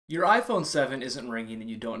Your iPhone 7 isn't ringing and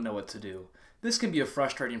you don't know what to do. This can be a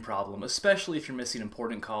frustrating problem, especially if you're missing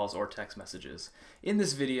important calls or text messages. In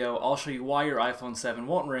this video, I'll show you why your iPhone 7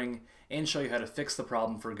 won't ring and show you how to fix the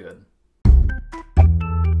problem for good.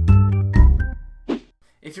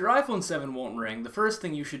 If your iPhone 7 won't ring, the first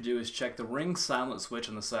thing you should do is check the ring silent switch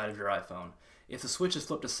on the side of your iPhone. If the switch is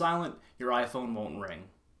flipped to silent, your iPhone won't ring.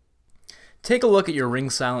 Take a look at your ring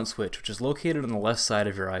silent switch, which is located on the left side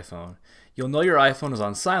of your iPhone. You'll know your iPhone is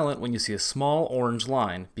on silent when you see a small orange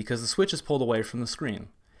line because the switch is pulled away from the screen.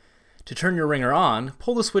 To turn your ringer on,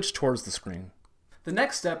 pull the switch towards the screen. The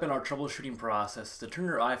next step in our troubleshooting process is to turn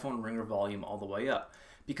your iPhone ringer volume all the way up,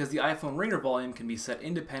 because the iPhone ringer volume can be set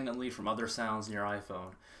independently from other sounds in your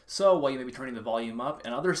iPhone. So while you may be turning the volume up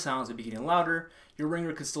and other sounds may be getting louder, your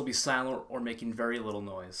ringer could still be silent or making very little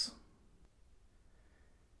noise.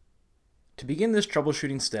 To begin this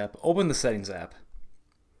troubleshooting step, open the Settings app.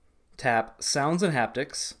 Tap Sounds and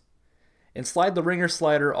Haptics, and slide the ringer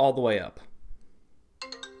slider all the way up.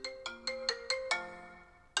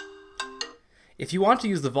 If you want to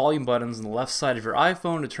use the volume buttons on the left side of your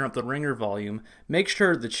iPhone to turn up the ringer volume, make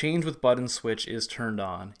sure the Change with Button switch is turned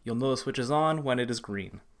on. You'll know the switch is on when it is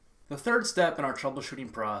green. The third step in our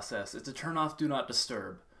troubleshooting process is to turn off Do Not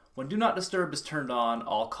Disturb. When Do Not Disturb is turned on,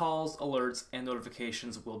 all calls, alerts, and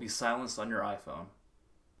notifications will be silenced on your iPhone.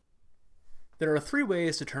 There are 3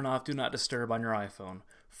 ways to turn off Do Not Disturb on your iPhone.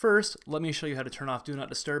 First, let me show you how to turn off Do Not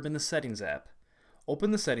Disturb in the Settings app.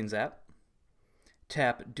 Open the Settings app,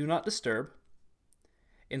 tap Do Not Disturb,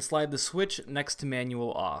 and slide the switch next to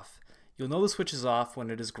Manual off. You'll know the switch is off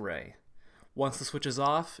when it is gray. Once the switch is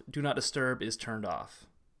off, Do Not Disturb is turned off.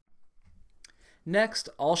 Next,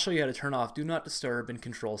 I'll show you how to turn off Do Not Disturb in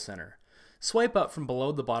Control Center. Swipe up from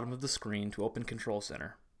below the bottom of the screen to open Control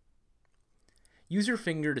Center. Use your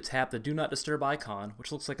finger to tap the Do Not Disturb icon,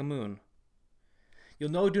 which looks like a moon.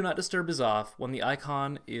 You'll know Do Not Disturb is off when the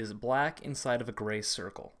icon is black inside of a gray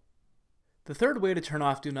circle. The third way to turn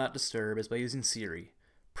off Do Not Disturb is by using Siri.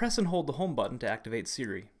 Press and hold the home button to activate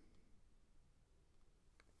Siri.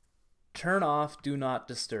 Turn off Do Not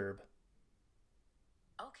Disturb.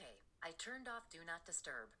 Okay, I turned off Do Not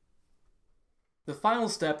Disturb. The final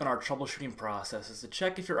step in our troubleshooting process is to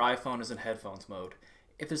check if your iPhone is in headphones mode.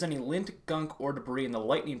 If there's any lint, gunk, or debris in the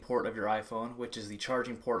lightning port of your iPhone, which is the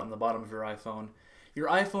charging port on the bottom of your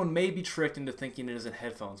iPhone may be tricked into thinking it is in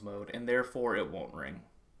headphones mode, and therefore it won't ring.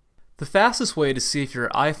 The fastest way to see if your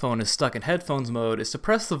iPhone is stuck in headphones mode is to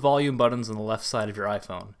press the volume buttons on the left side of your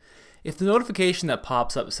iPhone. If the notification that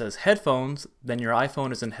pops up says headphones, then your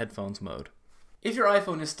iPhone is in headphones mode. If your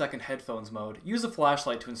iPhone is stuck in headphones mode, use a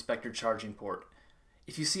flashlight to inspect your charging port.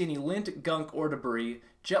 If you see any lint, gunk, or debris,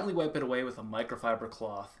 gently wipe it away with a microfiber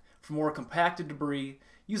cloth. For more compacted debris,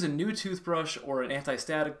 use a new toothbrush or an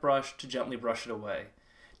anti-static brush to gently brush it away.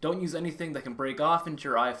 Don't use anything that can break off into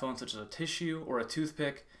your iPhone, such as a tissue or a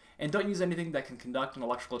toothpick, and don't use anything that can conduct an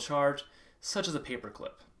electrical charge, such as a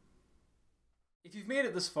paperclip. If you've made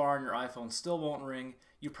it this far and your iPhone still won't ring,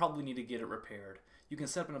 you probably need to get it repaired. You can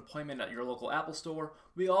set up an appointment at your local Apple store.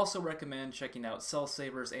 We also recommend checking out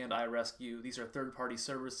CellSavers and iRescue. These are third-party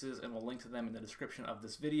services, and we'll link to them in the description of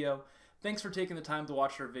this video. Thanks for taking the time to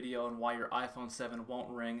watch our video on why your iPhone 7 won't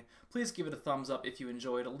ring. Please give it a thumbs up if you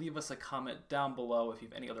enjoyed. Leave us a comment down below if you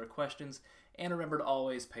have any other questions. And remember to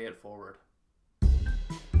always pay it forward.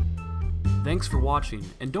 Thanks for watching,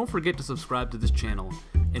 and don't forget to subscribe to this channel.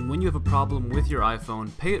 And when you have a problem with your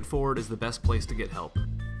iPhone, Pay It Forward is the best place to get help.